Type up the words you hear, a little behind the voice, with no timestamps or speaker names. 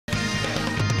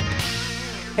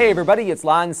Hey everybody, it's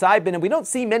Lon.TV, and we don't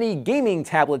see many gaming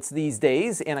tablets these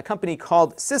days, and a company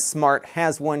called Sysmarts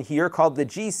has one here called the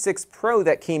G6 Pro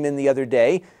that came in the other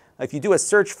day. If you do a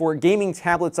search for gaming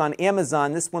tablets on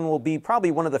Amazon, this one will be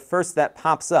probably one of the first that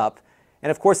pops up.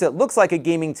 And of course it looks like a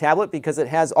gaming tablet because it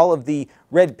has all of the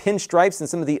red pinstripes and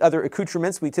some of the other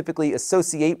accoutrements we typically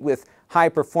associate with high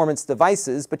performance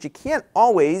devices, but you can't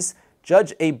always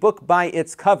judge a book by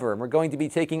its cover. And we're going to be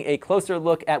taking a closer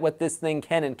look at what this thing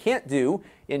can and can't do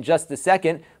in just a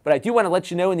second. But I do want to let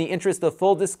you know, in the interest of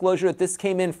full disclosure, that this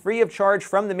came in free of charge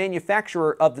from the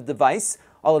manufacturer of the device.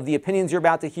 All of the opinions you're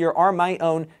about to hear are my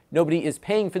own. Nobody is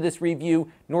paying for this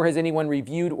review, nor has anyone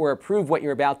reviewed or approved what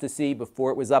you're about to see before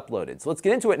it was uploaded. So let's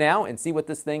get into it now and see what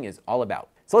this thing is all about.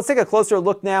 So let's take a closer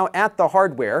look now at the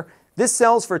hardware. This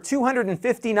sells for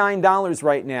 $259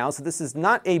 right now, so this is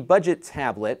not a budget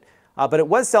tablet. But it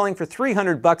was selling for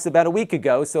 $300 about a week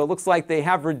ago, so it looks like they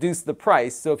have reduced the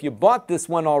price. So if you bought this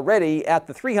one already at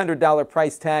the $300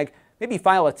 price tag, maybe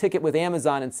file a ticket with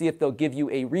Amazon and see if they'll give you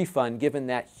a refund given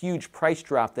that huge price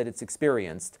drop that it's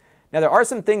experienced. Now there are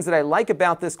some things that I like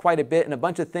about this quite a bit and a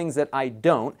bunch of things that I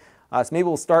don't. So maybe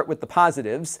we'll start with the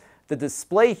positives. The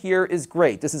display here is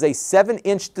great. This is a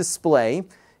 7-inch display.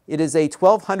 It is a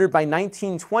 1200 by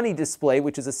 1920 display,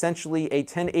 which is essentially a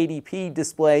 1080p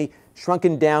display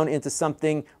shrunken down into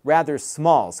something rather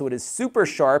small. So it is super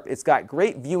sharp. It's got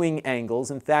great viewing angles.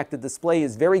 In fact, the display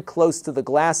is very close to the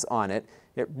glass on it.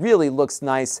 It really looks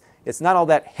nice. It's not all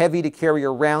that heavy to carry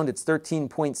around. It's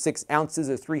 13.6 ounces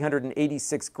or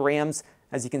 386 grams.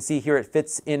 As you can see here, it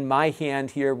fits in my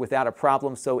hand here without a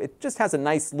problem. So it just has a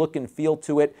nice look and feel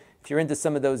to it. If you're into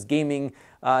some of those gaming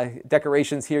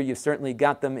decorations here, you've certainly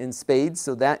got them in spades,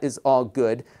 so that is all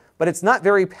good. But it's not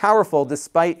very powerful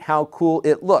despite how cool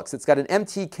it looks. It's got an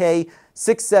MTK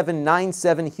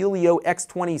 6797 Helio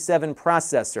X27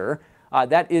 processor.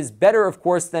 That is better, of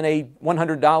course, than a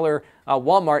 $100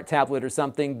 Walmart tablet or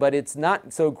something, but it's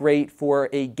not so great for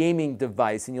a gaming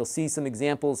device. And you'll see some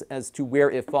examples as to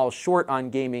where it falls short on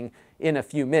gaming in a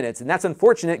few minutes. And that's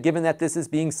unfortunate given that this is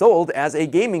being sold as a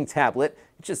gaming tablet.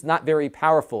 It's just not very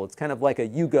powerful. It's kind of like a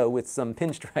Yugo with some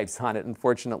pinstripes on it,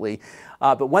 unfortunately.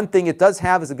 But one thing it does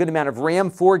have is a good amount of RAM,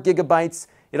 4 gigabytes.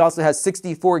 It also has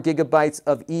 64 gigabytes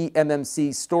of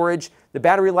eMMC storage. The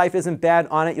battery life isn't bad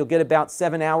on it. You'll get about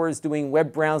 7 hours doing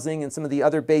web browsing and some of the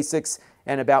other basics,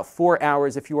 and about 4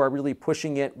 hours if you are really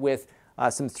pushing it with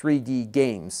some 3D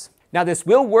games. Now this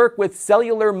will work with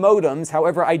cellular modems.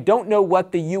 However, I don't know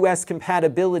what the US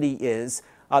compatibility is.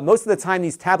 Most of the time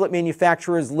these tablet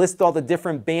manufacturers list all the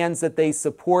different bands that they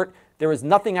support. There is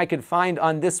nothing I could find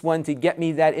on this one to get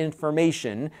me that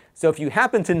information. So if you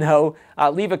happen to know,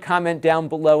 leave a comment down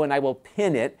below and I will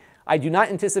pin it. I do not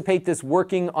anticipate this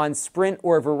working on Sprint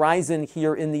or Verizon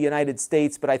here in the United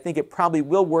States, but I think it probably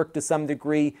will work to some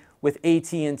degree with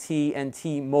AT&T and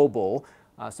T-Mobile.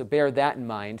 So bear that in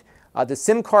mind. The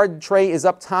SIM card tray is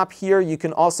up top here. You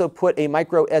can also put a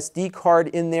micro SD card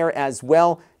in there as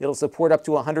well. It'll support up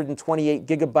to 128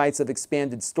 gigabytes of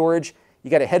expanded storage. You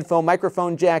got a headphone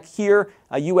microphone jack here,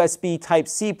 a USB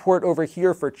Type-C port over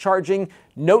here for charging.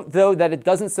 Note though that it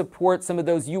doesn't support some of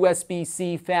those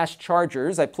USB-C fast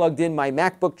chargers. I plugged in my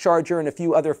MacBook charger and a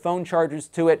few other phone chargers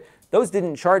to it. Those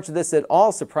didn't charge this at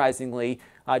all, surprisingly.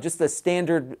 Just the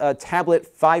standard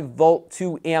tablet 5-volt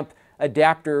 2-amp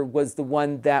adapter was the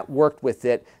one that worked with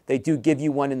it. They do give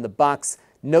you one in the box.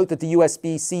 Note that the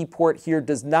USB-C port here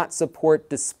does not support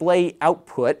display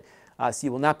output, so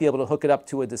you will not be able to hook it up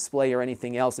to a display or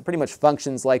anything else. It pretty much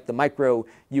functions like the micro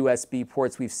USB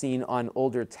ports we've seen on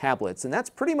older tablets. And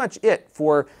that's pretty much it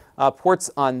for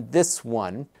ports on this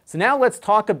one. So now let's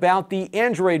talk about the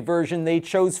Android version they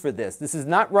chose for this. This is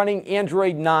not running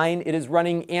Android 9, it is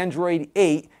running Android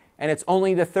 8. And it's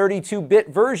only the 32-bit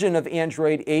version of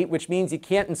Android 8, which means you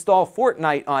can't install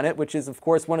Fortnite on it, which is, of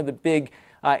course, one of the big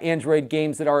Android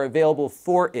games that are available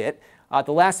for it.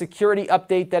 The last security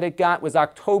update that it got was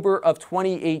October of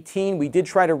 2018. We did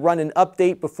try to run an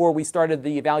update before we started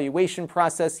the evaluation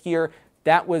process here.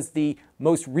 That was the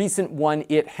most recent one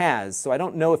it has. So I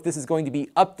don't know if this is going to be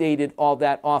updated all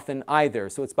that often either.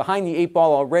 So it's behind the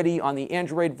 8-ball already on the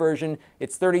Android version.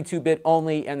 It's 32-bit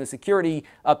only, and the security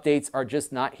updates are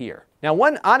just not here. Now,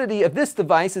 one oddity of this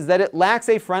device is that it lacks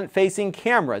a front-facing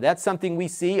camera. That's something we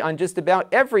see on just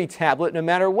about every tablet, no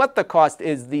matter what the cost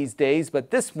is these days,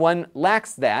 but this one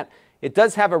lacks that. It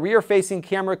does have a rear-facing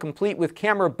camera complete with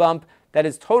camera bump. That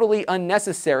is totally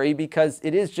unnecessary because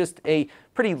it is just a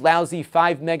pretty lousy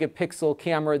 5-megapixel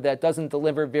camera that doesn't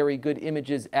deliver very good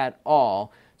images at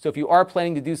all. So if you are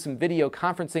planning to do some video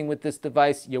conferencing with this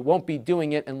device, you won't be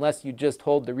doing it unless you just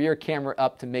hold the rear camera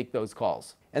up to make those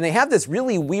calls. And they have this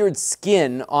really weird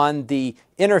skin on the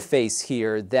interface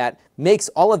here that makes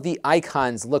all of the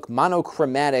icons look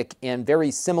monochromatic and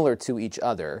very similar to each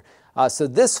other. So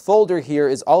this folder here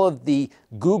is all of the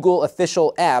Google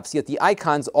official apps, yet the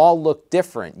icons all look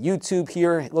different. YouTube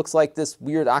here looks like this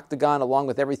weird octagon along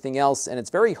with everything else, and it's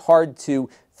very hard to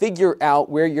figure out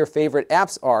where your favorite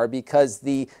apps are because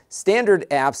the standard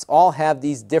apps all have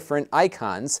these different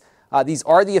icons. These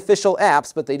are the official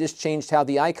apps, but they just changed how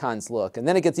the icons look. And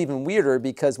then it gets even weirder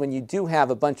because when you do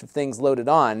have a bunch of things loaded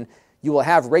on, you will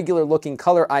have regular looking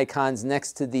color icons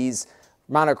next to these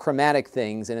monochromatic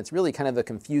things, and it's really kind of a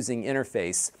confusing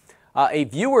interface. A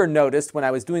viewer noticed when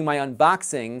I was doing my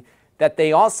unboxing that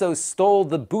they also stole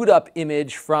the boot up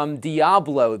image from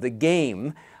Diablo, the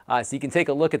game. So you can take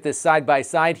a look at this side by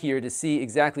side here to see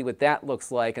exactly what that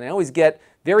looks like. And I always get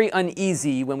very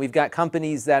uneasy when we've got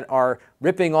companies that are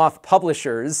ripping off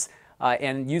publishers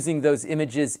and using those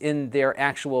images in their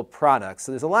actual products.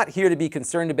 So there's a lot here to be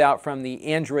concerned about from the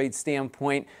Android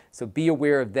standpoint, so be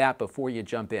aware of that before you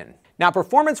jump in. Now,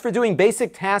 performance for doing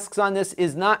basic tasks on this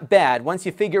is not bad. Once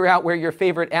you figure out where your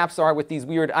favorite apps are with these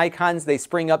weird icons, they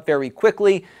spring up very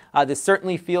quickly. This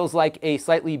certainly feels like a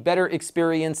slightly better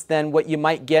experience than what you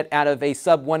might get out of a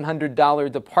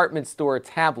sub-$100 department store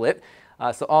tablet.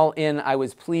 So all in, I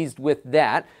was pleased with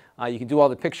that. You can do all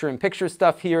the picture-in-picture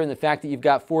stuff here, and the fact that you've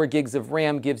got 4 gigs of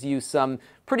RAM gives you some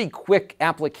pretty quick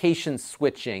application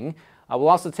switching. We'll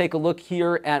also take a look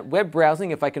here at web browsing,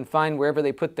 if I can find wherever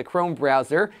they put the Chrome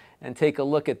browser, and take a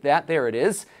look at that. There it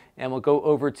is. And we'll go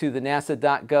over to the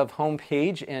nasa.gov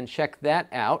homepage and check that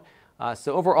out.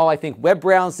 So overall, I think web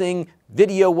browsing,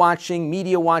 video watching,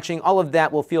 media watching, all of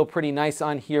that will feel pretty nice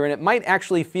on here. And it might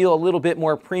actually feel a little bit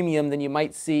more premium than you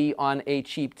might see on a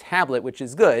cheap tablet, which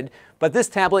is good. But this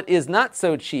tablet is not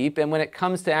so cheap. And when it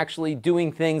comes to actually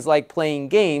doing things like playing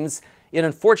games, it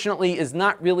unfortunately is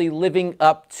not really living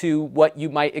up to what you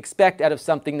might expect out of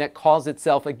something that calls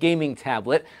itself a gaming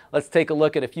tablet. Let's take a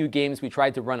look at a few games we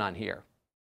tried to run on here.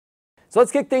 So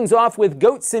let's kick things off with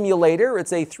Goat Simulator.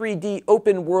 It's a 3D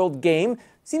open world game.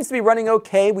 Seems to be running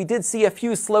okay. We did see a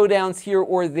few slowdowns here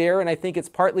or there, and I think it's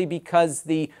partly because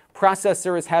the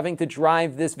processor is having to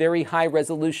drive this very high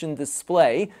resolution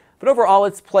display. But overall,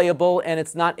 it's playable and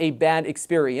it's not a bad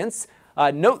experience.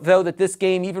 Note, though, that this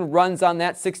game even runs on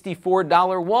that $64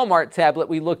 Walmart tablet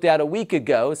we looked at a week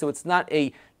ago, so it's not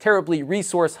a terribly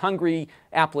resource-hungry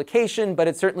application, but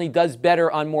it certainly does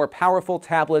better on more powerful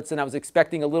tablets, and I was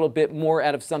expecting a little bit more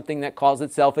out of something that calls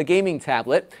itself a gaming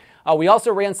tablet. We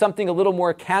also ran something a little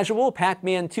more casual,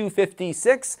 PacMan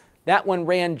 256. That one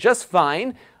ran just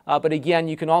fine. But again,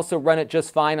 you can also run it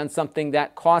just fine on something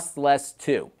that costs less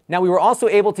too. Now, we were also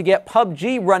able to get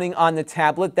PubG running on the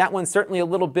tablet. That one's certainly a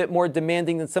little bit more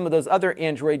demanding than some of those other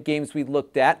Android games we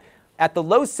looked at. At the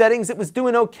low settings, it was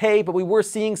doing okay, but we were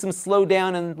seeing some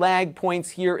slowdown and lag points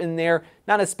here and there.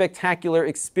 Not a spectacular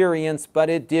experience, but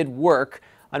it did work.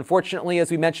 Unfortunately,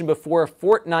 as we mentioned before,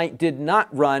 Fortnite did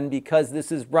not run because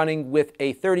this is running with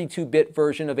a 32-bit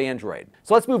version of Android.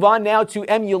 So let's move on now to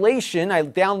emulation. I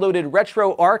downloaded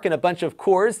RetroArch and a bunch of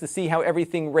cores to see how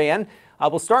everything ran.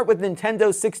 We'll start with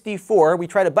Nintendo 64. We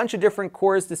tried a bunch of different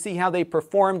cores to see how they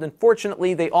performed.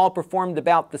 Unfortunately, they all performed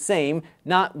about the same,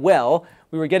 not well.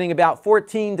 We were getting about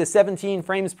 14 to 17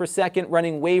 frames per second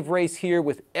running Wave Race here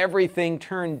with everything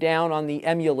turned down on the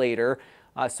emulator.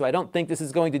 So I don't think this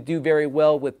is going to do very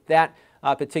well with that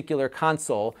particular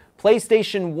console.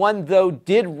 PlayStation 1, though,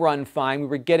 did run fine. We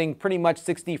were getting pretty much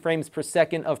 60 frames per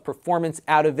second of performance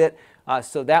out of it.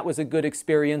 So that was a good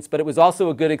experience, but it was also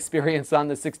a good experience on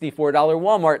the $64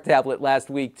 Walmart tablet last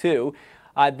week, too.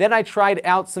 Then I tried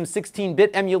out some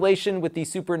 16-bit emulation with the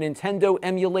Super Nintendo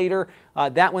emulator.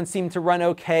 That one seemed to run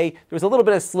okay. There was a little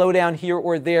bit of slowdown here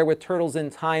or there with Turtles in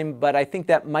Time, but I think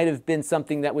that might have been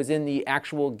something that was in the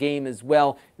actual game as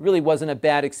well. It really wasn't a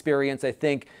bad experience. I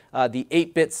think the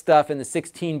 8-bit stuff and the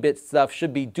 16-bit stuff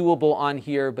should be doable on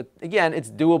here, but again, it's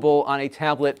doable on a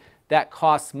tablet that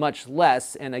costs much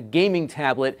less, and a gaming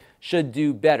tablet should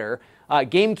do better.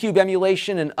 GameCube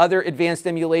emulation and other advanced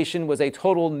emulation was a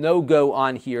total no-go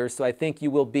on here, so I think you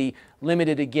will be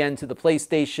limited again to the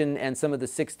PlayStation and some of the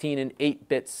 16 and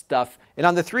 8-bit stuff. And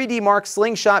on the 3D Mark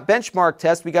Slingshot Benchmark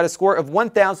test, we got a score of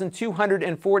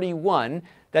 1,241.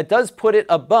 That does put it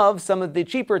above some of the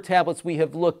cheaper tablets we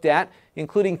have looked at,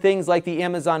 including things like the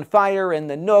Amazon Fire and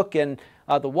the Nook and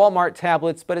the Walmart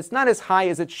tablets, but it's not as high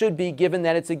as it should be given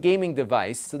that it's a gaming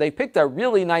device. So they picked a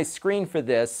really nice screen for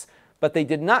this, but they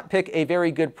did not pick a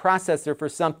very good processor for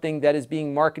something that is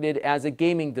being marketed as a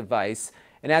gaming device.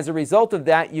 And as a result of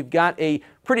that, you've got a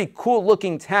pretty cool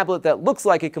looking tablet that looks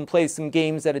like it can play some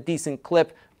games at a decent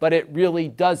clip, but it really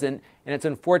doesn't. And it's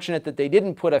unfortunate that they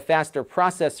didn't put a faster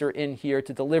processor in here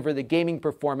to deliver the gaming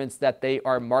performance that they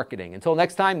are marketing. Until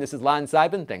next time, this is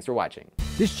Lon.TV. Thanks for watching.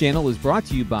 This channel is brought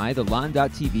to you by the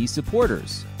Lon.TV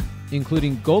supporters,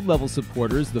 including gold-level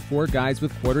supporters, the 4 Guys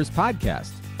with Quarters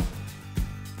podcast,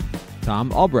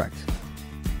 Tom Albrecht,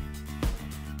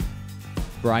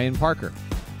 Brian Parker,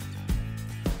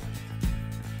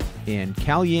 and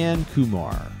Kalyan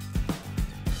Kumar.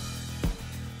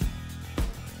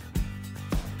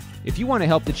 If you want to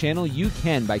help the channel, you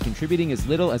can by contributing as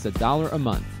little as $1 a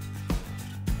month.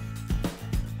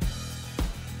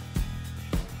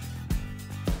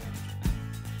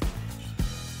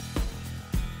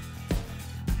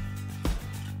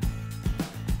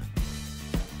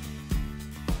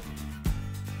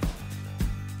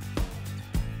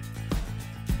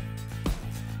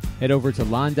 Head over to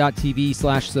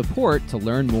lon.tv/support to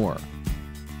learn more.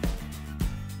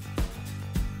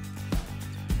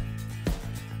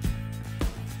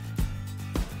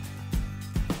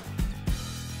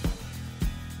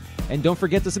 And don't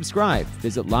forget to subscribe.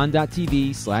 Visit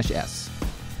lon.tv/s.